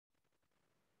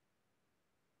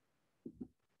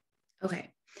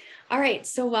Okay. All right.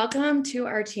 So welcome to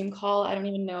our team call. I don't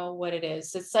even know what it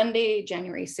is. It's Sunday,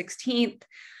 January 16th.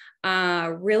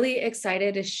 Really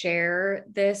excited to share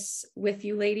this with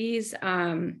you ladies.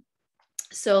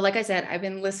 So like I said, I've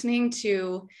been listening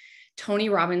to Tony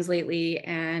Robbins lately,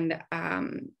 and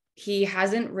he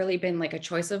hasn't really been like a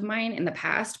choice of mine in the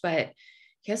past, but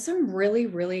he has some really,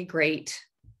 really great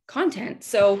content.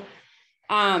 So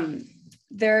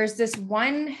there's this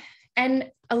one,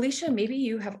 and Alicia, maybe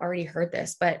you have already heard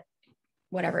this, but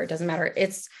whatever, it doesn't matter.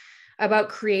 It's about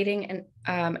creating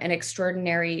an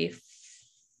extraordinary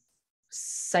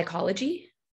psychology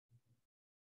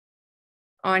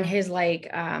on his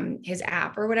his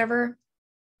app or whatever.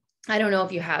 I don't know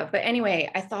if you have, but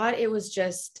anyway, I thought it was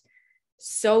just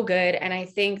so good. And I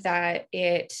think that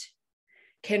it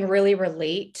can really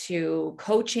relate to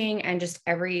coaching and just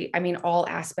all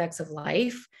aspects of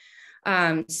life.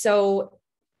 So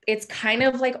it's kind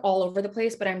of like all over the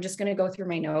place, but I'm just going to go through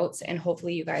my notes and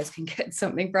hopefully you guys can get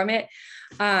something from it.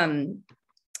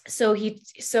 So he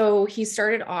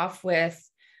started off with,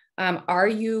 are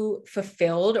you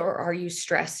fulfilled or are you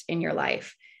stressed in your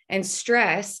life? And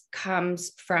stress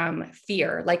comes from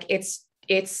fear. Like it's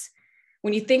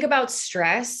when you think about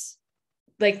stress,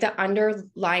 like the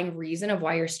underlying reason of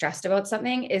why you're stressed about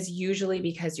something is usually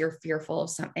because you're fearful of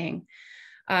something.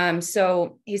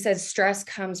 So he says stress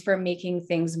comes from making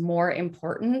things more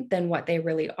important than what they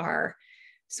really are.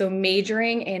 So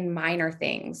majoring in minor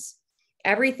things.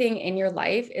 Everything in your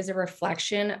life is a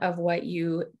reflection of what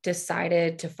you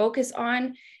decided to focus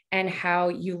on and how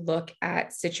you look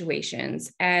at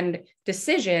situations, and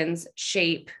decisions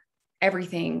shape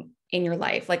everything in your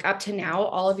life. Like up to now,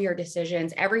 all of your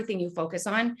decisions, everything you focus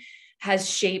on has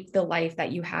shaped the life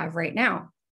that you have right now.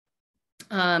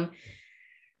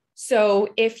 So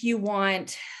if you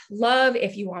want love,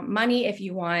 if you want money, if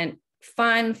you want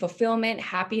fun, fulfillment,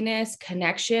 happiness,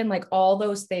 connection, like all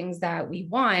those things that we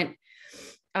want,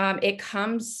 it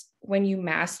comes when you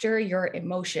master your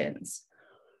emotions.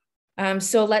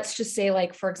 So let's just say,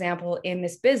 like, for example, in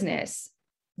this business,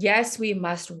 yes, we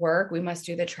must work, we must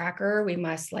do the tracker, we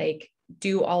must like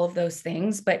do all of those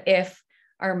things. But if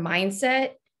our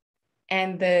mindset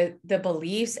and the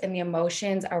beliefs and the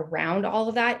emotions around all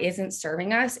of that isn't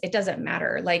serving us, it doesn't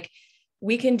matter. Like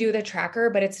we can do the tracker,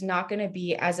 but it's not going to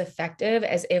be as effective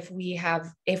as if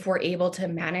we're able to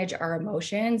manage our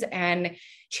emotions and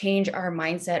change our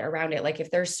mindset around it. Like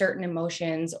if there's certain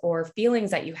emotions or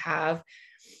feelings that you have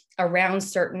around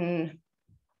certain,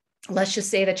 let's just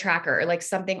say the tracker, like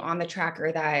something on the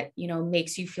tracker that,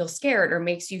 makes you feel scared or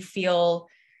makes you feel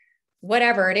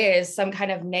whatever it is, some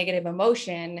kind of negative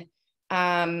emotion,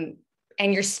 and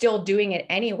you're still doing it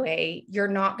anyway, you're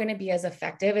not going to be as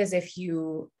effective as if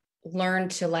you learn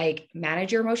to like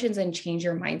manage your emotions and change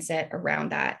your mindset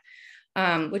around that,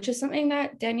 which is something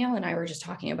that Danielle and I were just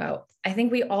talking about. I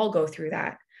think we all go through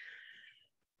that.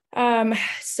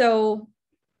 So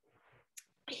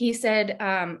he said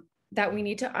that we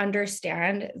need to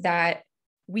understand that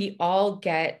we all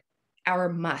get our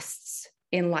musts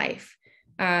in life.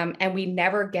 And we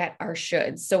never get our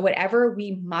shoulds. So whatever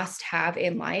we must have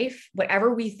in life,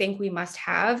 whatever we think we must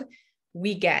have,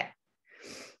 we get.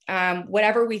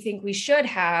 Whatever we think we should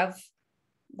have,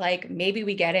 like maybe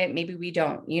we get it, maybe we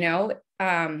don't,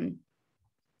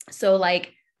 So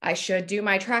like I should do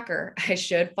my tracker. I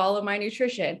should follow my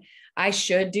nutrition. I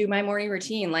should do my morning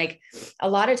routine. Like a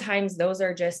lot of times those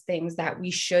are just things that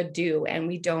we should do and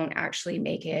we don't actually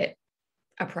make it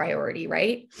a priority,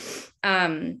 right?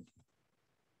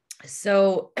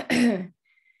 So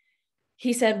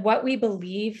he said, what we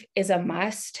believe is a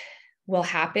must will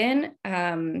happen.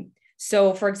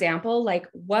 So for example, like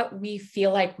what we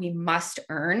feel like we must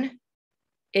earn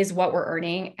is what we're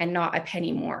earning and not a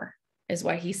penny more is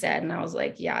what he said. And I was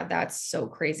like, yeah, that's so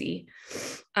crazy.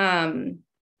 So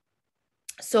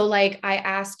like I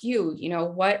ask you,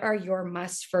 what are your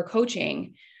musts for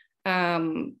coaching?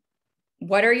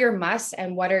 What are your musts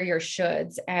and what are your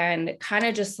shoulds? And kind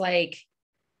of just like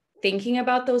thinking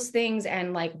about those things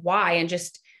and like why, and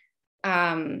just,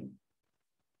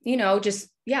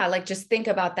 just think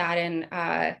about that and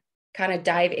kind of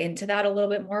dive into that a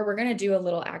little bit more. We're going to do a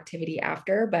little activity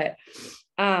after, but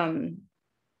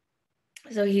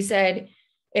so he said,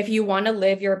 if you want to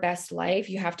live your best life,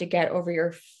 you have to get over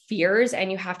your fears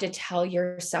and you have to tell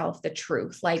yourself the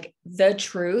truth, like the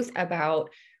truth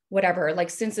about whatever, like,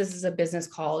 since this is a business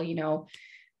call,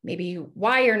 maybe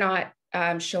why you're not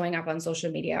showing up on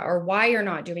social media, or why you're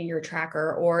not doing your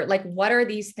tracker, or like, what are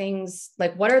these things?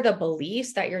 Like, what are the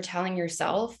beliefs that you're telling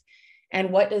yourself?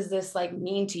 And what does this like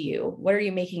mean to you? What are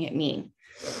you making it mean?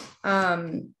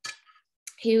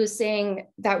 he was saying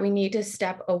that we need to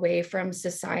step away from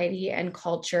society and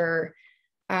culture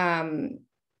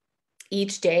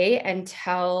each day and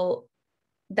tell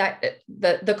that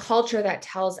the culture that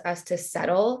tells us to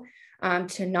settle,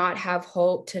 to not have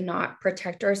hope, to not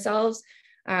protect ourselves.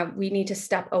 We need to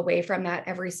step away from that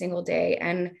every single day.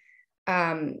 And,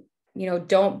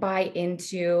 don't buy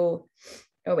into,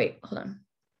 oh, wait, hold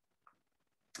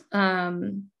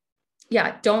on.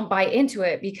 Don't buy into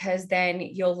it, because then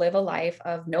you'll live a life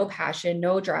of no passion,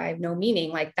 no drive, no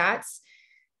meaning. Like that's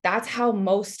how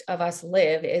most of us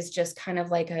live, is just kind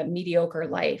of like a mediocre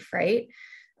life, right?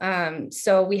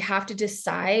 So we have to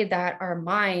decide that our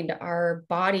mind, our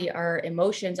body, our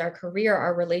emotions, our career,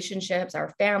 our relationships,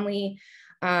 our family,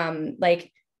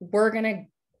 like we're going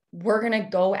to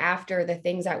go after the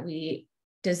things that we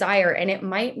desire. And it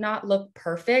might not look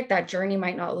perfect. That journey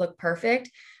might not look perfect,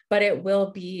 but it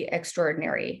will be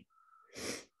extraordinary.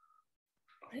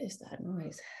 What is that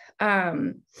noise?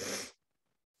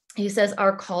 He says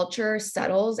our culture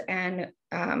settles, and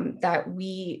that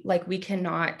we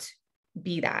cannot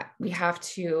be that. We have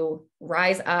to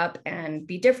rise up and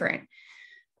be different.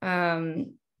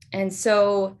 And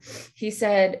so he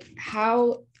said,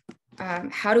 how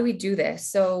do we do this?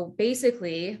 So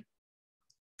basically,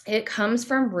 it comes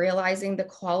from realizing the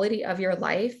quality of your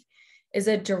life is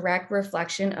a direct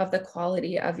reflection of the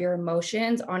quality of your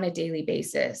emotions on a daily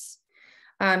basis.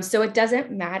 So it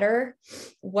doesn't matter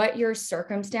what your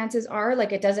circumstances are.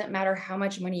 Like, it doesn't matter how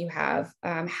much money you have,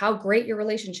 how great your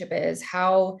relationship is,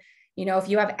 how, if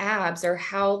you have abs, or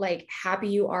how like happy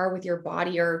you are with your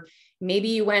body, or maybe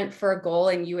you went for a goal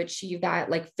and you achieved that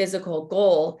like physical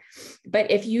goal. But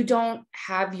if you don't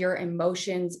have your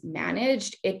emotions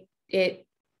managed, it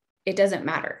doesn't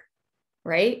matter.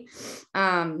 Right.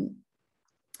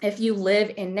 If you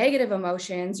live in negative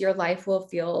emotions, your life will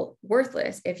feel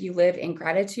worthless. If you live in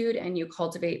gratitude and you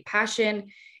cultivate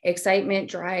passion, excitement,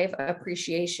 drive,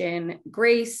 appreciation,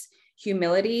 grace,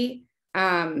 humility,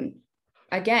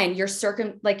 again, your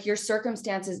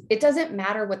circumstances, it doesn't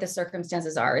matter what the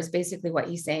circumstances are, is basically what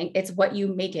he's saying. It's what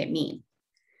you make it mean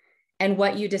and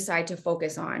what you decide to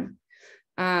focus on.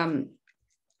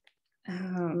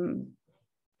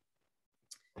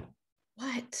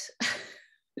 What?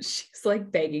 She's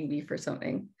like begging me for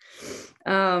something.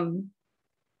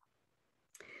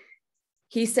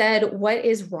 He said, what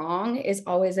is wrong is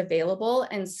always available,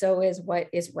 and so is what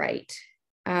is right.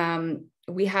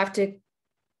 We have to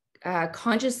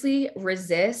consciously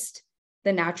resist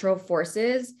the natural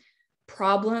forces.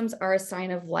 Problems are a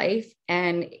sign of life,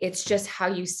 and it's just how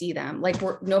you see them. Like,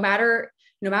 no matter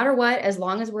what, as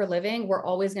long as we're living, we're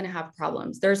always going to have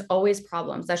problems. There's always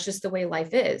problems. That's just the way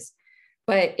life is.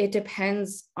 But it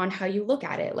depends on how you look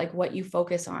at it, like what you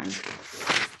focus on.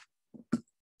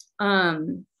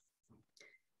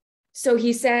 So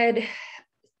he said,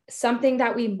 something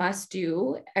that we must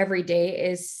do every day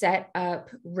is set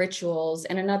up rituals.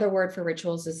 And another word for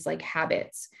rituals is like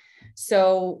habits.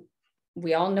 So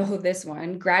we all know this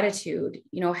one, gratitude.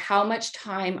 How much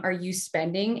time are you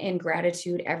spending in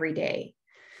gratitude every day?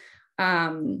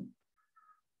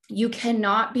 You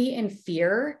cannot be in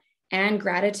fear and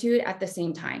gratitude at the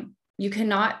same time. You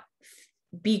cannot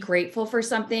be grateful for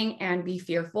something and be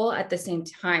fearful at the same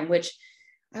time, which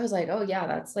I was like, oh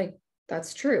yeah,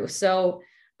 that's true. So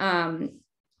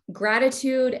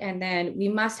gratitude, and then we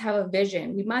must have a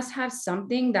vision. We must have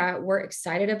something that we're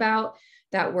excited about,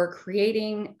 that we're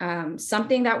creating,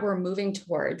 something that we're moving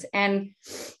towards. And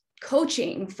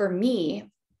coaching for me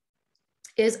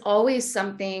is always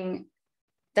something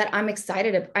that I'm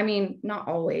excited about. I mean, not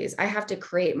always. I have to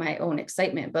create my own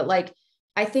excitement, but like,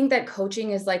 I think that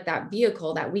coaching is like that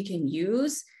vehicle that we can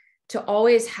use to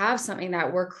always have something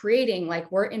that we're creating.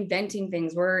 Like, we're inventing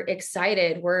things, we're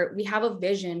excited, we have a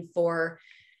vision for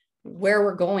where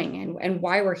we're going and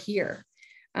why we're here.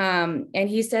 And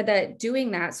he said that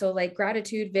doing that, so like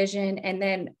gratitude, vision, and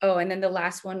then the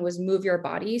last one was move your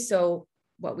body. So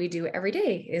what we do every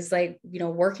day is like,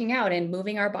 working out and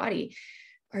moving our body.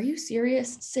 Are you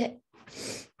serious? Sit.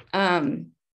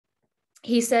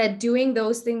 He said, doing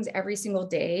those things every single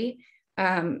day,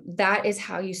 that is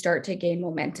how you start to gain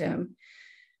momentum.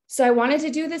 So I wanted to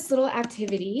do this little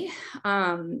activity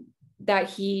that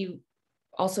he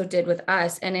also did with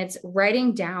us. And it's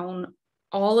writing down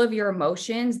all of your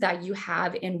emotions that you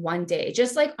have in one day,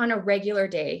 just like on a regular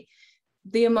day,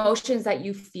 the emotions that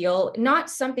you feel, not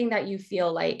something that you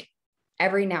feel like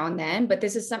every now and then, but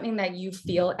this is something that you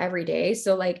feel every day.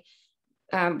 So like,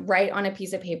 write on a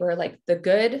piece of paper, like the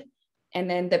good and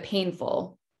then the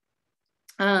painful.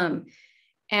 And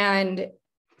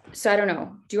so I don't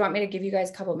know, do you want me to give you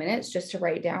guys a couple minutes just to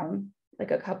write down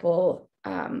like a couple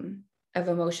of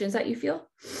emotions that you feel?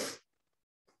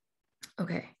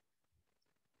 Okay.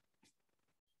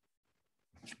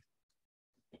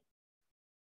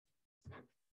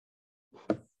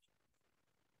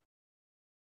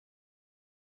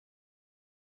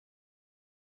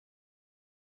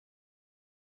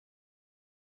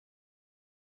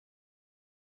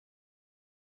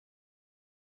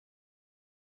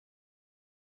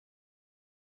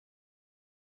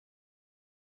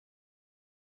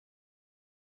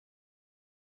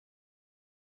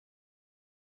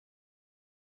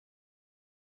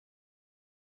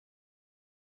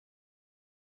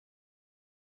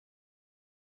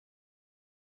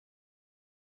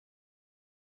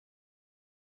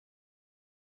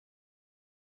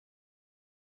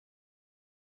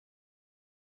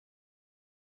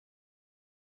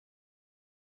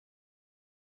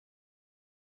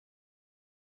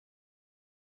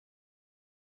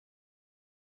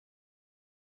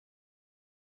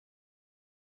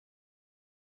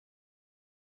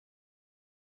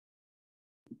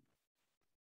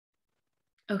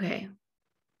 Okay.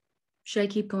 Should I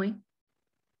keep going?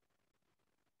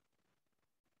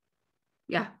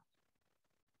 Yeah.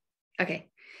 Okay.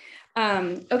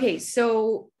 Okay.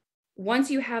 So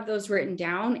once you have those written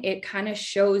down, it kind of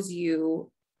shows you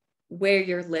where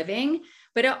you're living,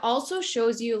 but it also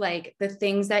shows you like the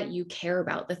things that you care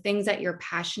about, the things that you're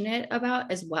passionate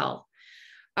about as well.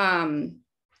 Um,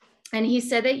 and he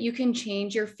said that you can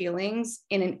change your feelings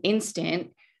in an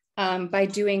instant by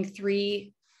doing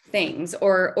three things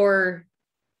or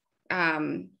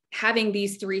having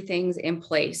these three things in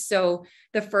place. So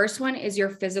the first one is your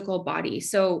physical body.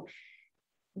 So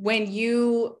when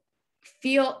you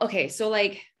feel, okay, so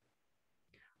like,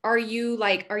 are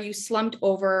you slumped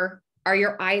over? Are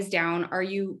your eyes down? Are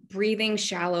you breathing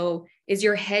shallow? Is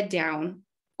your head down?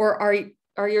 Or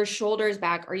are your shoulders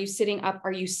back? Are you sitting up?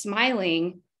 Are you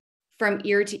smiling from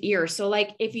ear to ear? So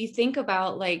like, if you think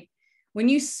about like, when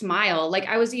you smile, like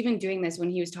I was even doing this when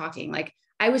he was talking, like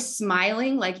I was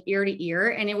smiling like ear to ear,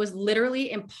 and it was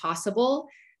literally impossible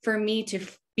for me to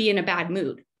be in a bad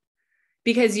mood,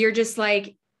 because you're just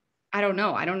like, I don't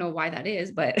know why that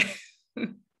is, but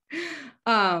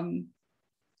um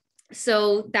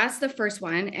so that's the first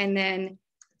one. And then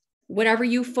whatever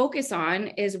you focus on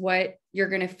is what you're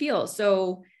going to feel.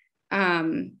 So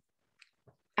um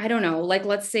I don't know, like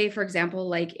let's say for example,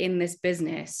 like in this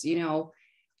business, you know,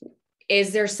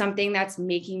 is there something that's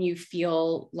making you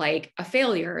feel like a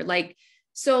failure? Like,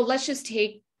 so let's just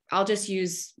take, I'll just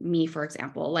use me for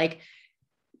example. Like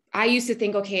I used to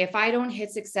think, okay, if I don't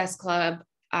hit Success Club,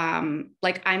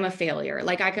 like I'm a failure,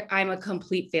 like I'm a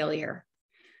complete failure.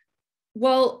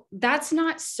 Well, that's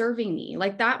not serving me.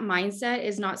 Like that mindset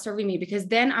is not serving me, because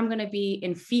then I'm going to be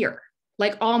in fear.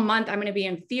 Like all month, I'm going to be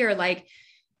in fear. Like,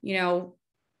 you know,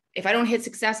 if I don't hit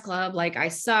Success Club, like I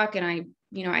suck and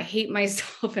I hate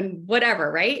myself and whatever.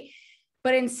 Right.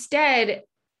 But instead,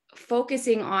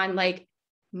 focusing on like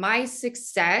my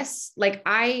success,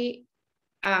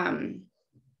 um,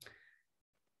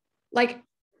 like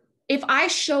if I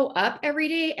show up every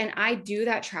day and I do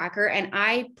that tracker and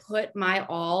I put my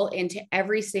all into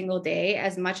every single day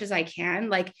as much as I can,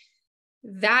 like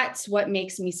that's what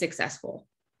makes me successful.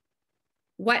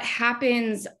 What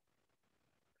happens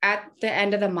at the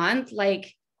end of the month,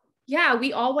 like, yeah,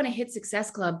 we all want to hit Success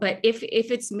Club, but if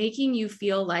it's making you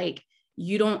feel like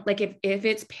you don't, like if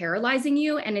it's paralyzing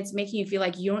you and it's making you feel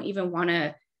like you don't even want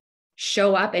to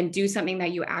show up and do something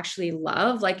that you actually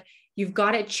love, like you've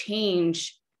got to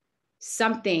change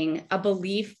something, a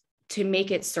belief, to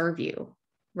make it serve you,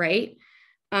 right?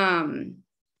 um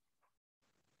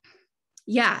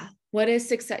yeah, what is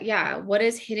success? Yeah, what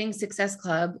does hitting Success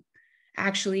Club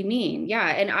actually mean? Yeah,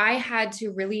 and I had to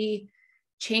really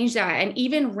change that. And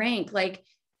even rank, like,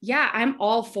 yeah, I'm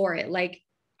all for it. Like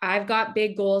I've got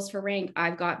big goals for rank,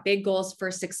 I've got big goals for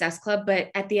Success Club,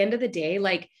 but at the end of the day,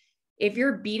 like if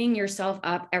you're beating yourself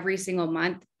up every single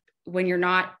month when you're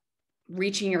not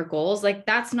reaching your goals, like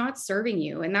that's not serving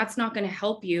you, and that's not going to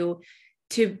help you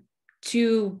to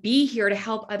be here to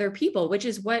help other people, which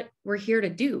is what we're here to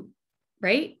do,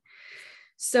 right?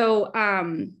 So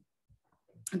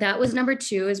that was number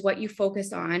two, is what you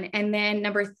focus on. And then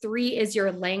number three is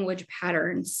your language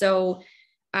pattern. So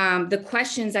the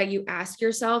questions that you ask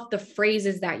yourself, the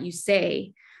phrases that you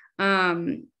say.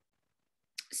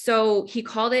 So he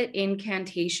called it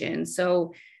incantation.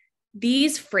 So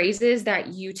these phrases that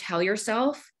you tell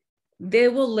yourself, they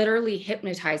will literally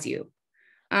hypnotize you.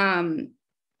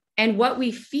 And what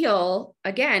we feel,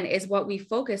 again, is what we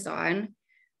focus on.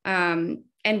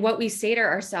 And what we say to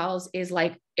ourselves is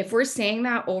like, if we're saying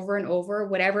that over and over,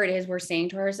 whatever it is we're saying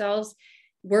to ourselves,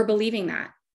 we're believing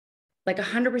that. Like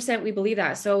 100% we believe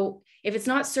that. So if it's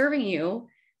not serving you,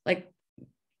 like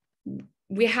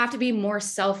we have to be more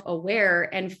self-aware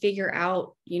and figure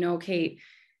out, okay,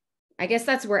 I guess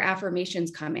that's where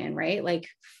affirmations come in, right? Like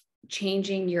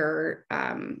changing your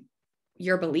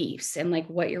beliefs and like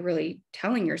what you're really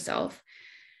telling yourself.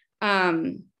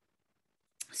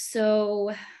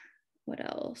 So what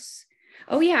else?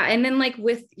 Oh yeah. And then like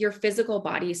with your physical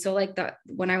body. So like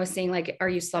when I was saying, like, are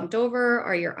you slumped over?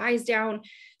 Are your eyes down?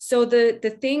 So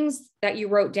the things that you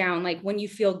wrote down, like when you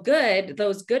feel good,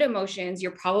 those good emotions,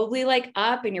 you're probably like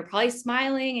up and you're probably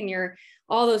smiling and you're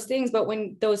all those things. But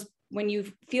when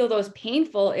you feel those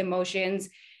painful emotions,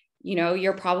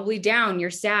 you're probably down, you're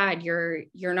sad, you're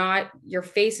not, your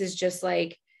face is just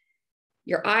like,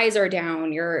 your eyes are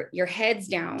down, your head's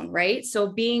down, right? So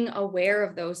being aware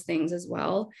of those things as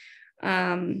well.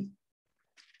 And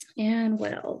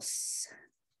what else?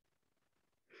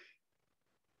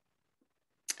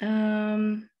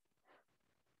 I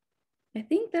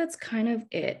think that's kind of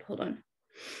it. Hold on.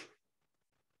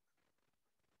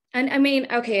 And I mean,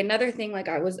 okay, another thing like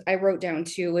I wrote down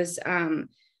too was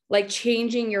like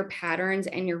changing your patterns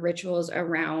and your rituals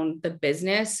around the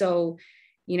business. So,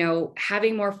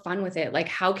 having more fun with it. Like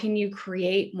how can you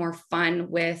create more fun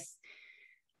with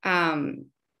the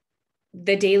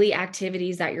daily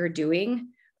activities that you're doing?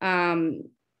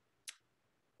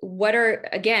 What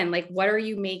are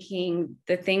you making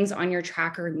the things on your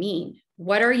tracker mean?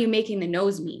 What are you making the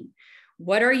nose mean?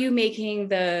 What are you making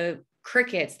the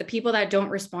crickets, the people that don't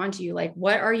respond to you? Like,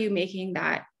 what are you making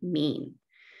that mean?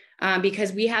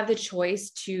 Because we have the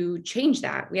choice to change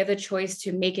that. We have the choice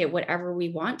to make it whatever we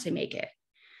want to make it.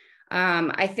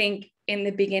 I think in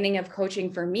the beginning of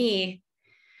coaching for me,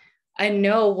 a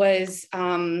no was,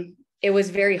 it was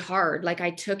very hard. Like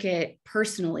I took it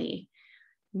personally.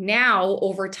 Now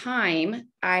over time,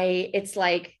 it's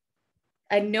like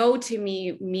a no to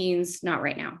me means not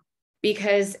right now,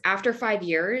 because after 5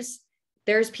 years,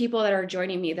 there's people that are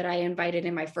joining me that I invited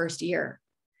in my first year.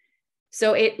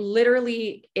 So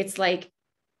it's like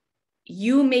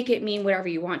you make it mean whatever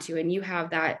you want to, and you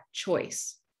have that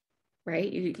choice,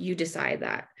 right? You decide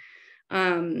that.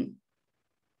 And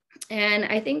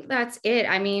I think that's it.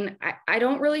 I mean, I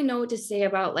don't really know what to say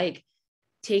about like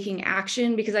taking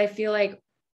action, because I feel like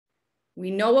we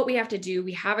know what we have to do.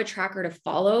 We have a tracker to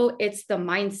follow. It's the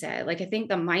mindset. Like, I think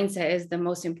the mindset is the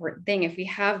most important thing. If we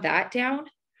have that down,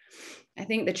 I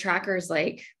think the tracker is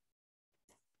like,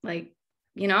 I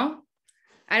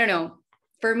don't know.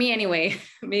 For me anyway,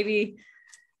 maybe,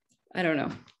 I don't know.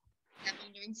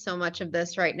 I'm doing so much of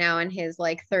this right now in his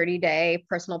like 30-day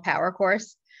personal power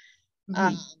course.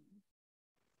 Mm-hmm.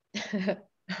 There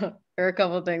are a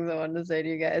couple of things I wanted to say to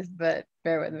you guys, but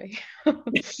bear with me.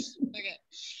 Okay.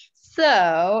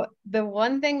 So the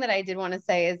one thing that I did want to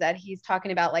say is that he's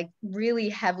talking about like really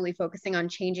heavily focusing on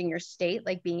changing your state,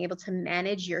 like being able to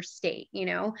manage your state,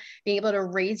 being able to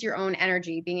raise your own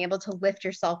energy, being able to lift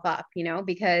yourself up,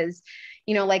 because,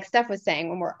 like Steph was saying,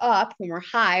 when we're up, when we're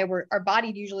high, our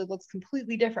body usually looks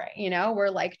completely different. We're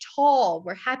like tall,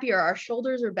 we're happier, our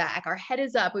shoulders are back, our head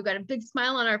is up, we've got a big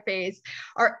smile on our face.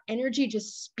 Our energy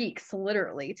just speaks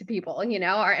literally to people,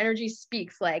 our energy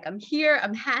speaks like, I'm here,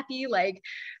 I'm happy, like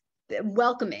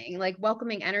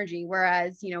welcoming energy.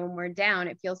 Whereas, when we're down,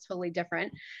 it feels totally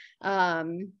different.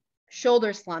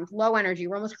 Shoulder slumped, low energy.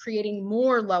 We're almost creating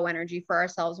more low energy for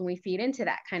ourselves when we feed into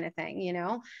that kind of thing,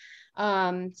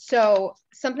 So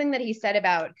something that he said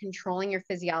about controlling your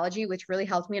physiology, which really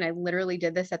helped me. And I literally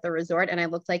did this at the resort and I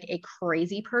looked like a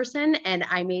crazy person. And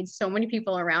I made so many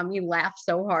people around me laugh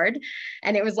so hard.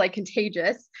 And it was like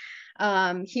contagious.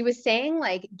 He was saying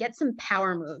like, get some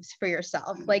power moves for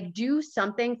yourself, like do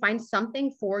something, find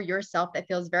something for yourself that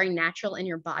feels very natural in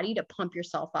your body to pump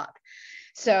yourself up.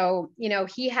 So,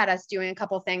 he had us doing a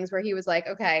couple things where he was like,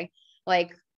 okay,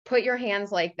 like put your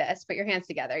hands like this, put your hands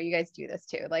together. You guys do this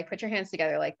too. Like put your hands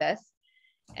together like this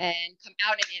and come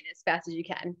out and in as fast as you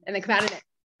can. And then come out and in.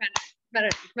 And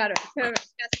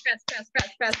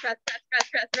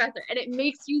it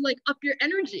makes you like up your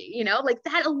energy, like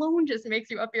that alone just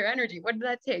makes you up your energy. What did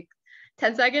that take?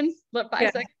 10 seconds? 5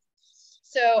 seconds?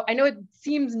 So I know it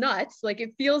seems nuts, like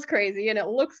it feels crazy and it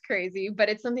looks crazy, but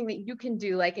it's something that you can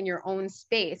do like in your own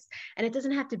space, and it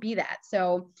doesn't have to be that.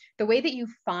 So the way that you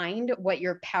find what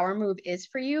your power move is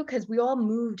for you, because we all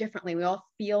move differently, we all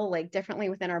feel like differently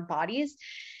within our bodies,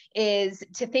 is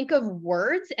to think of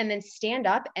words and then stand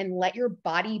up and let your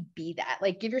body be that.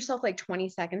 Like give yourself like 20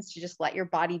 seconds to just let your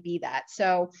body be that.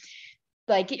 So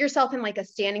like get yourself in like a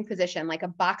standing position, like a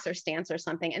boxer stance or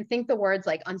something, and think the words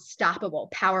like unstoppable,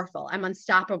 powerful, I'm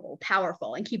unstoppable,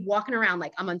 powerful, and keep walking around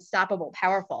like I'm unstoppable,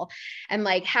 powerful. And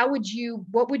like,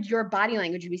 what would your body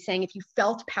language be saying if you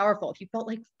felt powerful, if you felt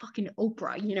like fucking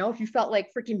Oprah, you know, if you felt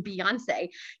like freaking Beyonce,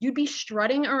 you'd be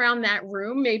strutting around that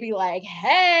room, maybe like,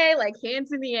 hey, like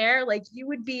hands in the air, like you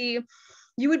would be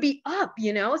up,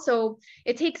 you know? So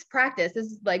it takes practice.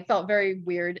 This like felt very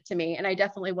weird to me. And I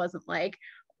definitely wasn't like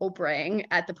Oprahing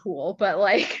at the pool, but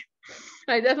like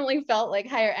I definitely felt like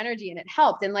higher energy and it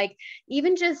helped. And like,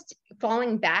 even just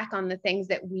falling back on the things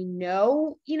that we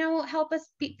know, you know, help us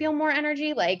feel more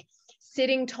energy, like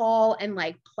sitting tall and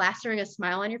like plastering a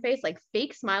smile on your face, like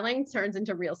fake smiling turns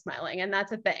into real smiling. And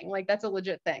that's a thing, like that's a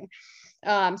legit thing.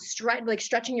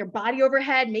 Stretching your body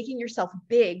overhead, making yourself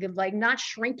big, like not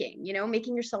shrinking, you know,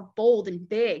 making yourself bold and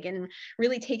big and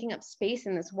really taking up space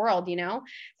in this world, you know,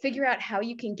 figure out how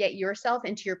you can get yourself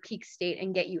into your peak state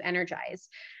and get you energized.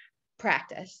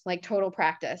 Practice, like total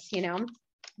practice, you know.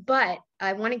 But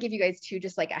I want to give you guys too,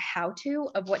 just like a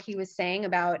how-to of what he was saying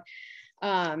about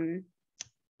being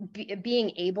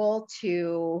able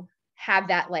to have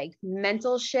that like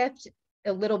mental shift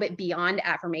a little bit beyond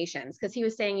affirmations, because he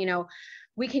was saying, you know,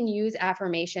 we can use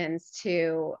affirmations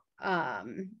to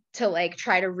like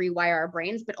try to rewire our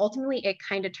brains, but ultimately it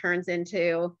kind of turns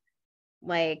into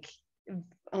like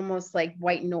almost like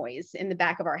white noise in the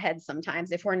back of our heads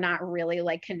sometimes if we're not really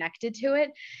like connected to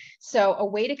it. So a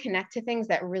way to connect to things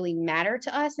that really matter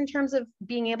to us in terms of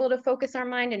being able to focus our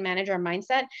mind and manage our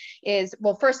mindset is,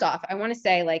 well, first off, I want to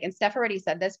say, like, and Steph already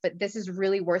said this, but this is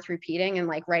really worth repeating and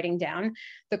like writing down.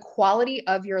 The quality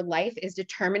of your life is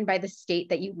determined by the state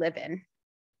that you live in.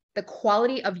 The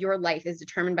quality of your life is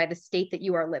determined by the state that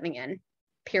you are living in,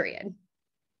 period.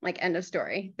 Like, end of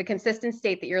story. The consistent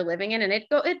state that you're living in, and it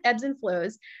ebbs and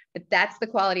flows, but that's the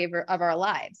quality of our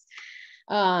lives.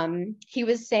 He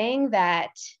was saying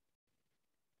that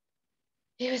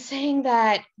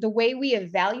the way we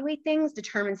evaluate things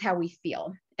determines how we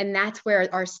feel. And that's where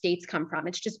our states come from.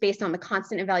 It's just based on the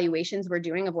constant evaluations we're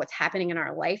doing of what's happening in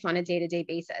our life on a day-to-day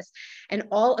basis. And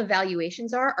all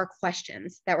evaluations are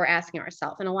questions that we're asking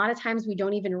ourselves. And a lot of times we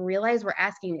don't even realize we're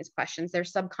asking these questions. They're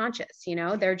subconscious, you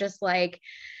know,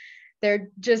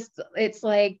 it's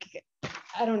like,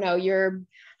 I don't know, your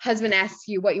husband asks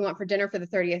you what you want for dinner for the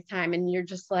 30th time. And you're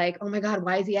just like, oh my God,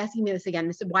 why is he asking me this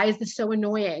again? Why is this so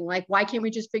annoying? Like, why can't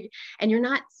we just figure, and you're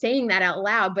not saying that out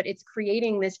loud, but it's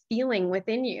creating this feeling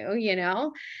within you, you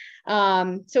know?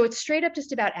 So it's straight up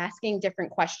just about asking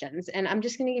different questions. And I'm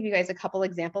just going to give you guys a couple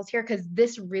examples here, because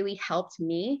this really helped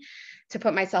me to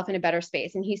put myself in a better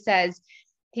space. And he says,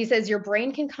 your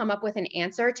brain can come up with an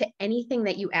answer to anything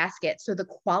that you ask it. So the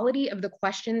quality of the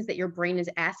questions that your brain is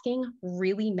asking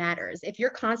really matters. If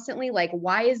you're constantly like,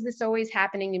 why is this always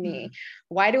happening to me?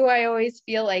 Why do I always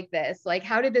feel like this? Like,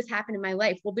 how did this happen in my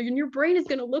life? Well, then your brain is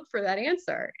going to look for that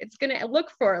answer. It's going to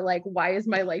look for like, why is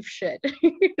my life shit?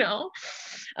 You know?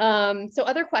 So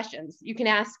other questions you can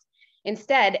ask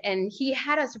instead. And he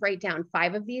had us write down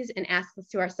 5 of these and ask this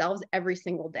to ourselves every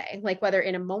single day, like whether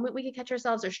in a moment we could catch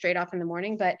ourselves or straight off in the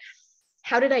morning. But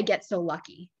how did I get so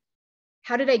lucky?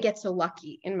 How did I get so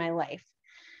lucky in my life?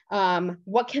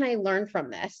 What can I learn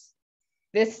from this?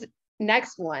 This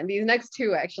next one, these next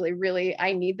 2, actually, really,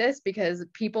 I need this because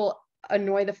people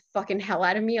annoy the fucking hell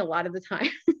out of me a lot of the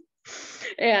time.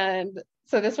 And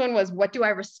so this one was, what do I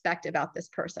respect about this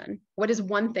person? What is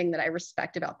one thing that I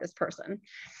respect about this person?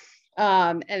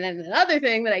 And then another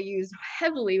thing that I use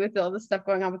heavily with all the stuff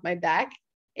going on with my back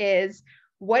is,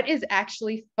 what is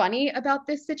actually funny about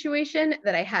this situation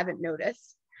that I haven't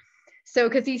noticed? So,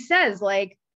 because he says,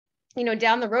 like, you know,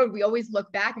 down the road, we always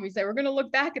look back and we say, we're going to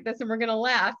look back at this and we're going to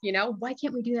laugh, you know, why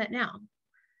can't we do that now?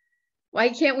 Why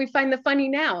can't we find the funny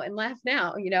now and laugh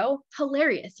now? You know,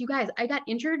 hilarious. You guys, I got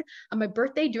injured on my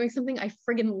birthday doing something I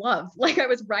friggin' love. Like, I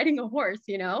was riding a horse,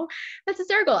 you know, that's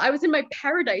hysterical. I was in my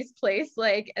paradise place,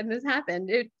 like, and this happened.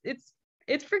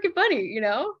 It's freaking funny, you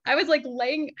know? I was like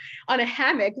laying on a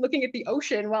hammock looking at the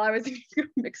ocean while I was in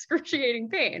excruciating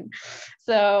pain.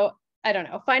 So I don't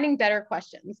know, finding better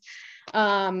questions.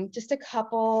 Just a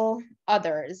couple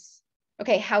others.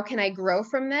 Okay, how can I grow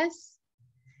from this?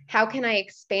 How can I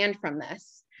expand from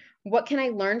this? What can I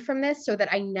learn from this so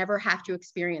that I never have to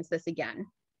experience this again?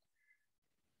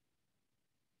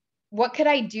 What could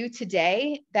I do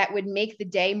today that would make the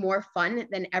day more fun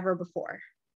than ever before?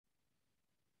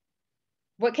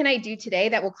 What can I do today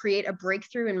that will create a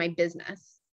breakthrough in my business?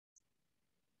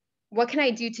 What can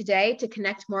I do today to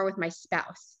connect more with my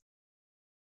spouse?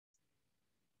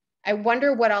 I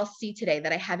wonder what I'll see today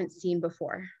that I haven't seen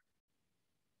before.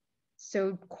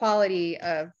 So quality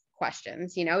of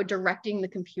questions, you know, directing the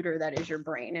computer that is your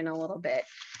brain in a little bit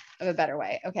of a better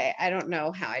way. Okay. I don't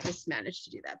know how I just managed to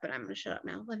do that, but I'm going to shut up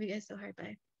now. Love you guys so hard.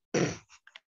 Bye.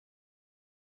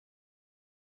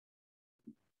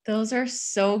 Those are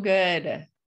so good.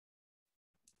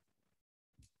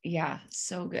 Yeah,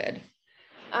 so good.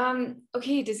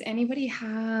 Okay, does anybody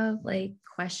have like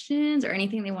questions or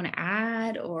anything they want to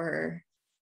add or?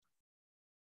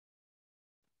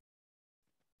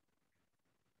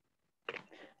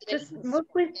 Just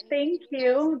mostly thank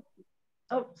you.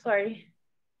 Oh, sorry.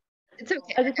 It's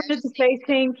okay. I just wanted to say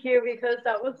thank you because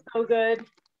that was so good.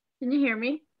 Can you hear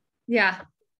me? Yeah.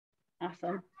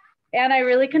 Awesome. And I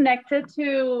really connected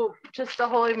to just the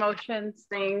whole emotions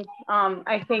thing.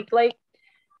 I think like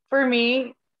for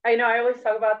me, I know I always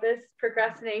talk about this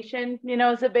procrastination, you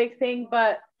know, is a big thing,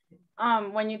 but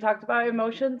when you talked about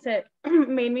emotions, it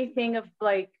made me think of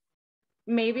like,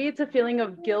 maybe it's a feeling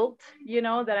of guilt, you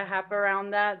know, that I have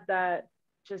around that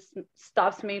just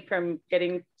stops me from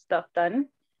getting stuff done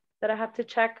that I have to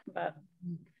check. But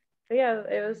yeah,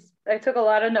 I took a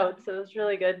lot of notes. It was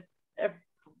really good.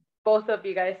 Both of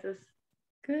you guys is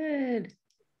Good.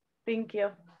 thank you.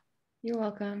 You're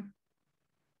welcome.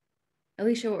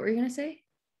 Alicia, what were you going to say?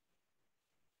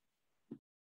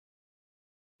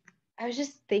 I was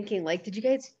just thinking, like, did you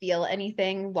guys feel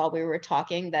anything while we were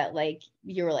talking that like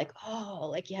you were like, oh,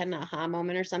 like you had an aha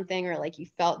moment or something, or like you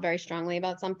felt very strongly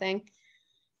about something?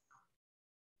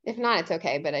 If not, it's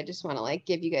okay, but I just want to like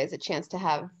give you guys a chance to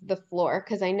have the floor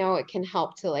because I know it can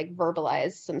help to like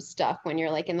verbalize some stuff when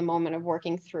you're like in the moment of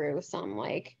working through some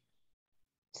like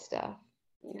stuff.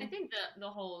 You know? I think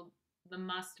the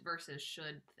must versus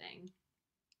should thing.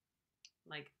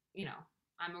 Like, you know,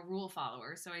 I'm a rule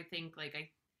follower, so I think like I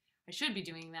should be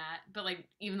doing that, but like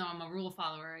even though I'm a rule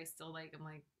follower, I still like I'm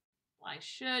like, well, I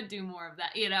should do more of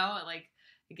that, you know? Like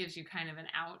it gives you kind of an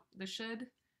out, the should,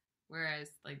 whereas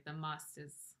like the must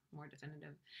is more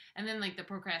definitive. And then like the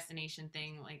procrastination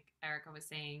thing, like Erica was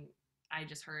saying,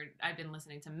 I've been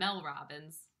listening to Mel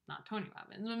Robbins, not Tony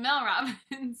Robbins, but Mel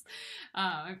Robbins.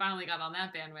 I finally got on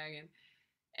that bandwagon.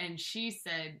 And she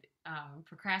said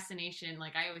procrastination,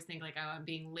 like I always think like, oh, I'm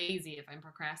being lazy if I'm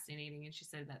procrastinating. And she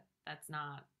said that that's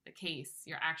not the case.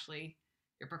 You're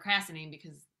procrastinating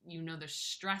because you know the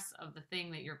stress of the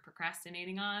thing that you're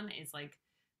procrastinating on is like,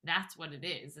 that's what it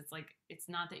is. It's like, it's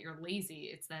not that you're lazy.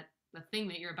 It's that the thing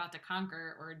that you're about to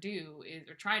conquer or do is,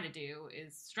 or try to do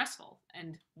is stressful.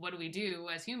 And what do we do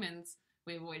as humans?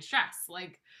 We avoid stress.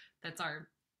 Like that's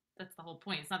the whole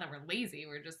point. It's not that we're lazy.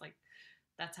 We're just like,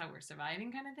 that's how we're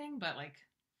surviving kind of thing. But like,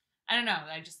 I don't know.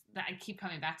 I keep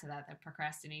coming back to that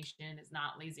procrastination is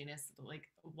not laziness. Like,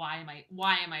 why am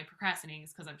I procrastinating?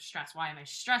 It's because I'm stressed. Why am I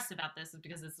stressed about this? Is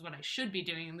because this is what I should be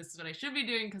doing, and this is what I should be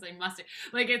doing because I must.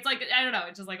 Like, it's like I don't know.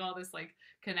 It's just like all this like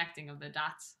connecting of the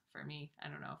dots for me. I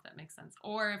don't know if that makes sense,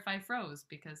 or if I froze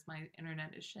because my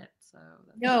internet is shit. So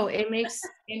no, it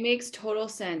makes total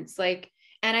sense. Like,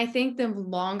 and I think the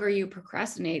longer you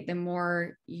procrastinate, the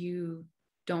more you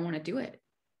don't want to do it.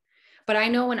 But I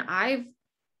know when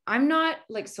I'm not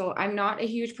a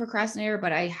huge procrastinator,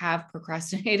 but I have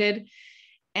procrastinated.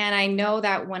 And I know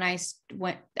that when I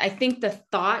think the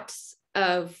thoughts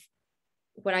of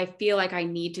what I feel like I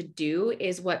need to do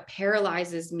is what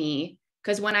paralyzes me.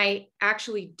 Because when I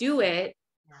actually do it,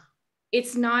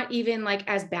 it's not even like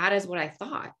as bad as what I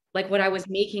thought, like what I was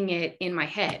making it in my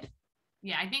head.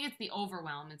 Yeah, I think it's the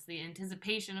overwhelm. It's the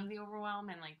anticipation of the overwhelm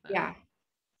and like the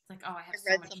It's like, oh, I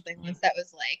read something once that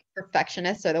was like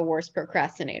perfectionists are the worst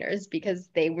procrastinators because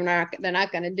they're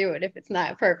not going to do it if it's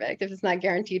not perfect, if it's not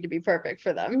guaranteed to be perfect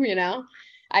for them, you know.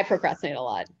 I procrastinate a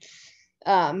lot.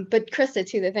 But Krista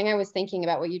too, the thing I was thinking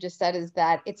about what you just said is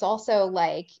that it's also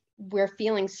like we're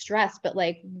feeling stressed, but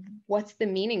like what's the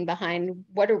meaning behind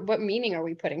what meaning are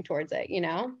we putting towards it, you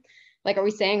know? Like, are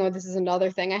we saying, oh, this is another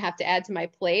thing I have to add to my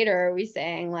plate? Or are we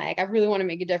saying like, I really want to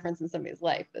make a difference in somebody's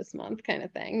life this month kind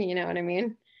of thing? You know what I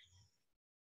mean?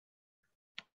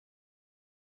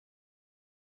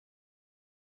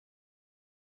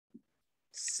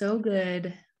 So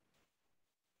good.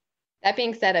 That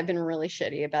being said, I've been really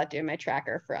shitty about doing my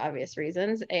tracker for obvious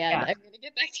reasons, and I'm going to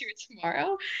get back to it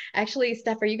tomorrow. Actually,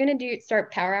 Steph, are you going to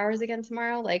start power hours again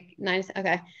tomorrow? Like 9?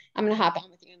 Okay, I'm going to hop on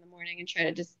with you in the morning and try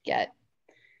to just get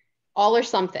all or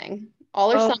something.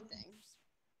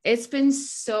 It's been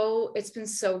so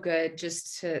good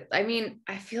just to, I mean,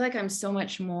 I feel like I'm so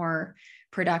much more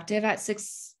productive at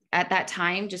that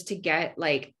time just to get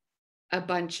like a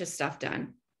bunch of stuff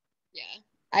done.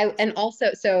 Yeah. And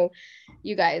also, so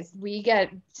you guys,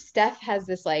 Steph has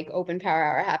this like open power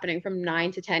hour happening from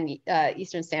 9 to 10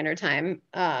 Eastern Standard Time.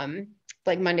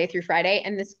 like Monday through Friday.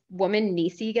 And this woman,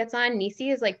 Nisi, gets on. Nisi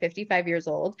is like 55 years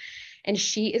old and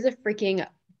she is a freaking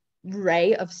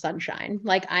ray of sunshine.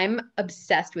 Like I'm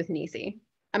obsessed with Nisi.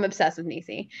 I'm obsessed with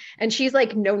Nisi. And she's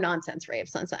like no nonsense ray of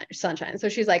sunshine. So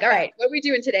she's like, all right, what are we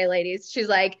doing today, ladies? She's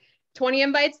like, 20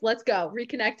 invites, let's go.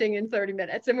 Reconnecting in 30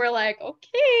 minutes. And we're like,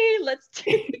 okay, let's do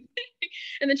it.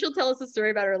 And then she'll tell us a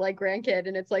story about her like grandkid.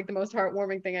 And it's like the most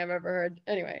heartwarming thing I've ever heard.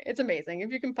 Anyway, it's amazing.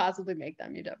 If you can possibly make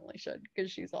them, you definitely should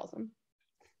because she's awesome.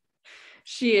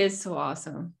 She is so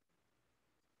awesome.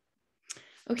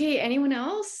 Okay, anyone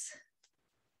else?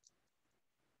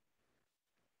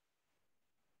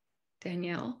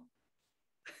 Danielle?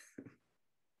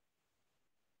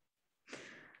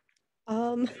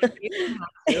 No,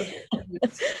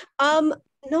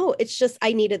 it's just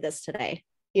I needed this today.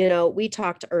 You know, we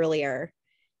talked earlier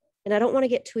and I don't want to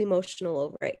get too emotional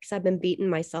over it because I've been beating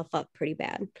myself up pretty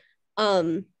bad.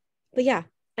 But yeah,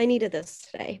 I needed this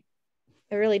today.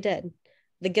 I really did.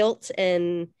 The guilt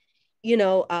and, you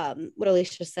know, what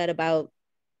Alicia said about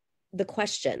the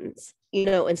questions, you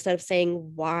know, instead of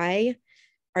saying why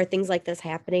are things like this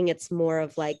happening, it's more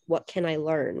of like, what can I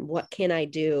learn? What can I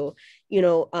do, you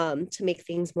know, to make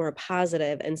things more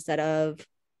positive instead of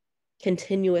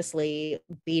continuously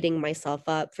beating myself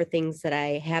up for things that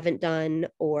I haven't done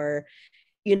or,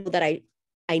 you know, that I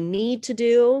need to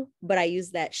do, but I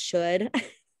use that should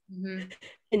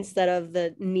instead of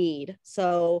the need.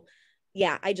 So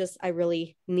yeah, I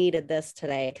really needed this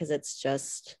today because it's,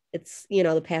 you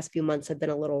know, the past few months have been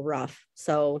a little rough.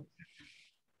 So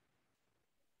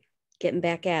getting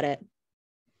back at it.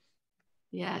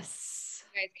 Yes.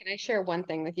 Guys, can I share one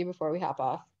thing with you before we hop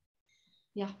off?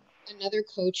 Yeah. Another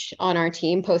coach on our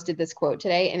team posted this quote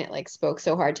today and it like spoke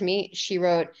so hard to me. She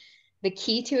wrote, the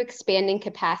key to expanding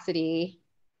capacity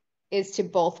is to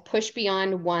both push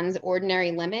beyond one's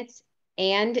ordinary limits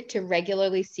and to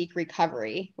regularly seek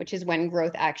recovery, which is when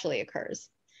growth actually occurs.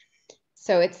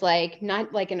 So it's like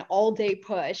not like an all day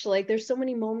push. Like there's so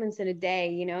many moments in a day,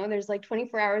 you know, there's like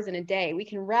 24 hours in a day. We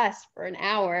can rest for an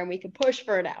hour and we can push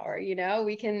for an hour, you know,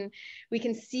 we can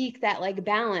seek that like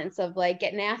balance of like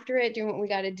getting after it, doing what we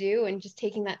got to do and just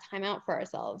taking that time out for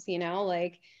ourselves, you know,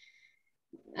 like,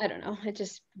 I don't know. It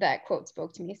just, that quote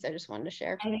spoke to me. So I just wanted to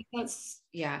share. I think that's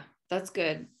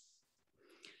good.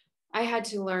 I had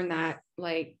to learn that,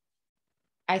 like,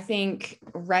 I think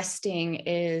resting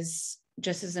is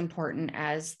just as important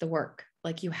as the work.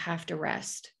 Like you have to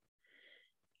rest.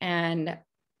 And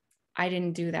I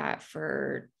didn't do that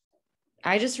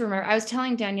I just remember, I was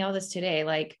telling Danielle this today,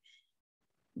 like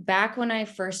back when I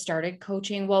first started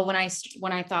coaching, well, when I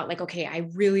thought like, okay, I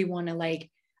really want to like,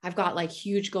 I've got like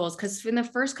huge goals. Cause in the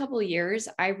first couple of years,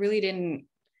 I was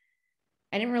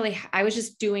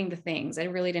just doing the things. I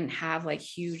really didn't have like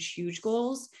huge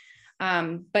goals.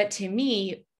 But to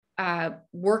me,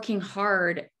 working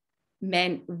hard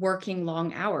meant working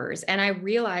long hours. And I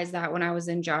realized that when I was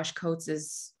in Josh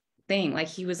Coates's thing, like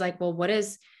he was like, well, what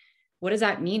does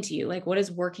that mean to you? Like, what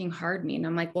does working hard mean?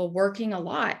 I'm like, well, working a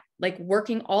lot, like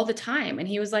working all the time. And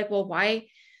he was like, well, why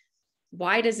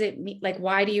does it mean, like,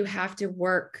 why do you have to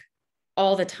work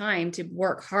all the time to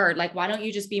work hard? Like, why don't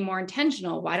you just be more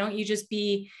intentional? Why don't you just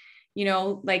be, you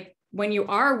know, like when you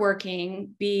are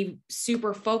working, be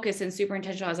super focused and super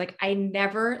intentional? I was like, I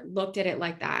never looked at it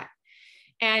like that.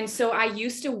 And so I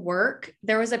used to work.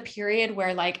 There was a period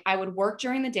where like I would work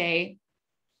during the day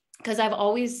because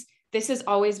this has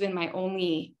always been my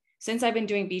only, since I've been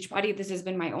doing Beachbody, this has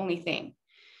been my only thing.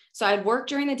 So I'd work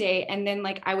during the day and then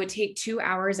like I would take 2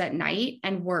 hours at night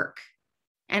and work.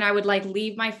 And I would like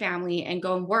leave my family and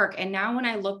go and work. And now when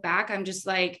I look back, I'm just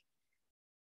like,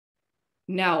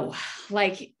 no,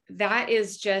 like that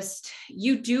is just,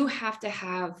 you do have to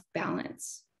have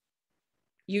balance.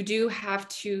 You do have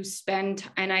to spend,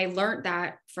 and I learned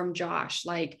that from Josh,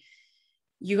 like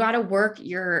you got to work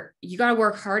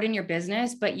hard in your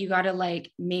business, but you got to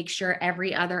like make sure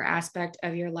every other aspect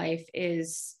of your life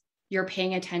is you're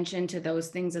paying attention to those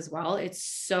things as well. It's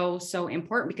so, so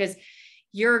important because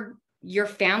your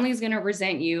family's going to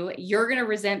resent you. You're going to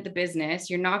resent the business.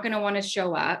 You're not going to want to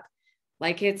show up.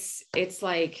 Like it's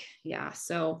like, yeah.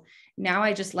 So now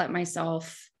I just let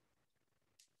myself,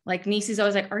 like Nisi's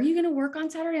always like, are you going to work on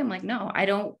Saturday? I'm like, no, I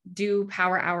don't do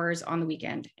power hours on the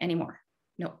weekend anymore.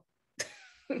 No.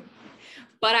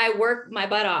 But I work my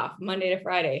butt off Monday to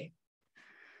Friday.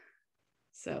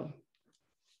 So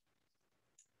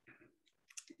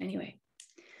anyway,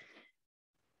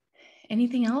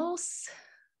 anything else?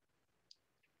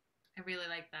 I really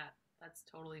like that. That's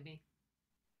totally me.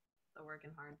 The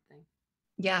working hard thing.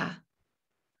 Yeah.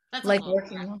 That's like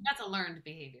a learned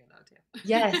behavior though too.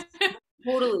 Yes.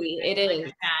 Totally. It Like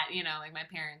is. that, you know, like my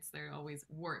parents, they're always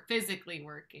physically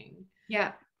working,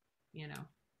 Yeah. you know.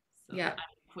 So Yeah. I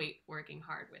equate working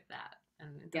hard with that.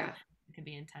 And Yeah. it can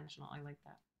be intentional. I like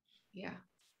that. Yeah.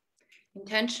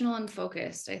 Intentional and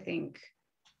focused, I think.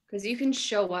 Because you can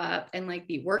show up and like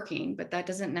be working, but that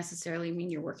doesn't necessarily mean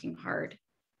you're working hard.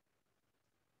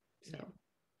 So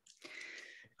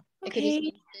It could just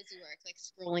mean busy work, like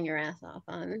scrolling your ass off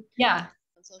on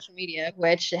social media,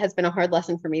 which has been a hard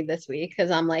lesson for me this week because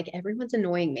I'm like, everyone's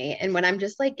annoying me. And when I'm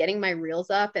just like getting my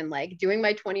reels up and like doing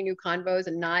my 20 new convos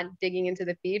and not digging into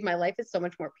the feed, my life is so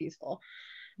much more peaceful.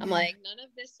 I'm like, none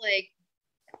of this like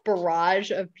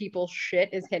barrage of people's shit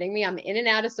is hitting me. I'm in and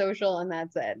out of social and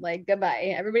that's it. Like,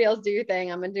 goodbye. Everybody else do your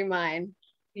thing. I'm gonna do mine.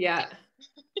 Yeah.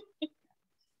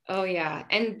 Oh yeah.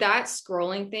 And that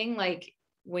scrolling thing, like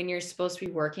when you're supposed to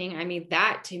be working, I mean,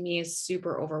 that to me is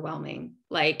super overwhelming.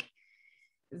 Like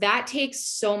that takes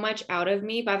so much out of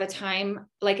me by the time,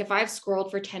 like if I've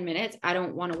scrolled for 10 minutes, I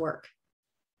don't want to work.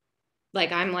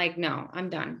 Like, I'm like, no, I'm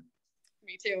done.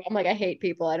 Me too. I'm like, I hate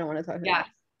people. I don't want to talk to them.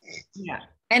 Yeah.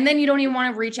 And then you don't even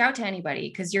want to reach out to anybody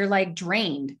because you're like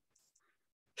drained.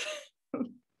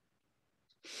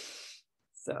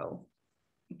 So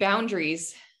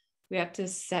boundaries, we have to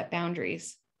set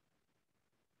boundaries.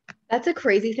 That's a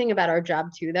crazy thing about our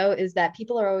job too, though, is that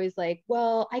people are always like,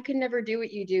 well, I could never do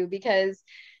what you do because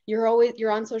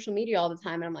you're on social media all the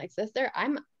time. And I'm like, sister,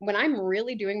 when I'm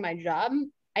really doing my job,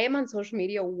 I am on social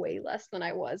media way less than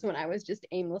I was when I was just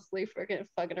aimlessly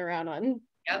fucking around on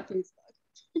Facebook.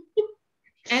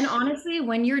 And honestly,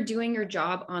 when you're doing your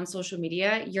job on social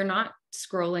media, you're not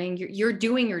scrolling, you're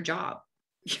doing your job.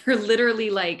 You're literally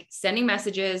like sending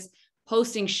messages,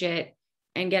 posting shit,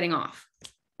 and getting off,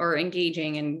 or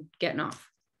engaging and getting off.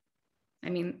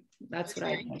 I mean, that's what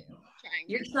I do.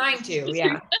 You're trying to,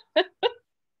 yeah.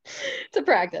 It's a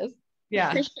practice.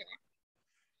 Yeah. For sure.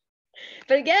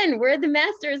 But again, we're the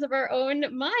masters of our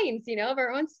own minds, you know, of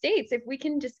our own states. If we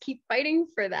can just keep fighting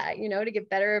for that, you know, to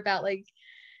get better about like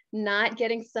not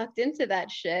getting sucked into that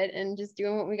shit and just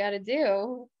doing what we got to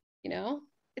do, you know,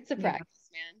 it's a practice,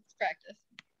 man. It's practice.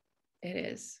 It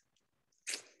is.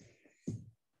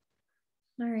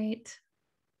 All right.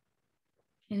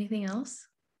 Anything else?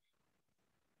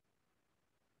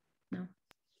 No.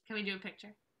 Can we do a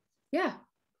picture? Yeah.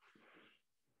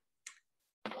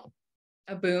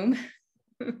 A boom.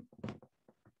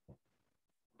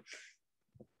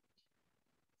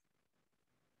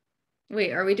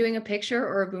 Wait, are we doing a picture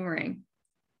or a boomerang?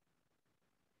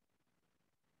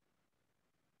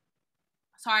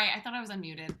 Sorry, I thought I was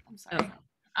unmuted. I'm sorry.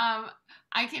 Oh.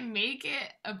 I can make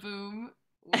it a boom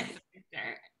with the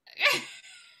picture.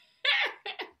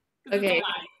 Okay.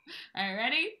 All right,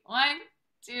 ready? 1,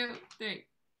 2, 3.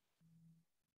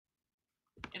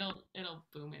 It'll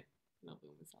boom it. It'll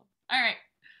boom itself. All right.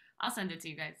 I'll send it to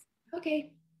you guys.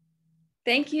 Okay.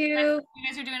 Thank you. You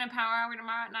guys are doing a power hour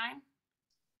tomorrow at 9?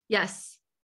 Yes.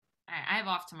 All right. I have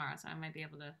off tomorrow, so I might be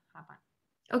able to hop on.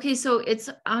 Okay, so it's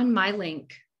on my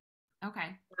link.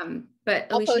 Okay. But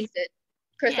I'll post it.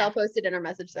 Chris, I'll post it in our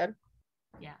message thread.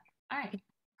 Yeah. All right.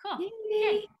 Cool.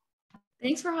 Yay.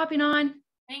 Thanks for hopping on.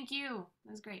 Thank you.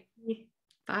 That was great.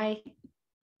 Bye.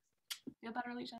 Feel better, Alicia.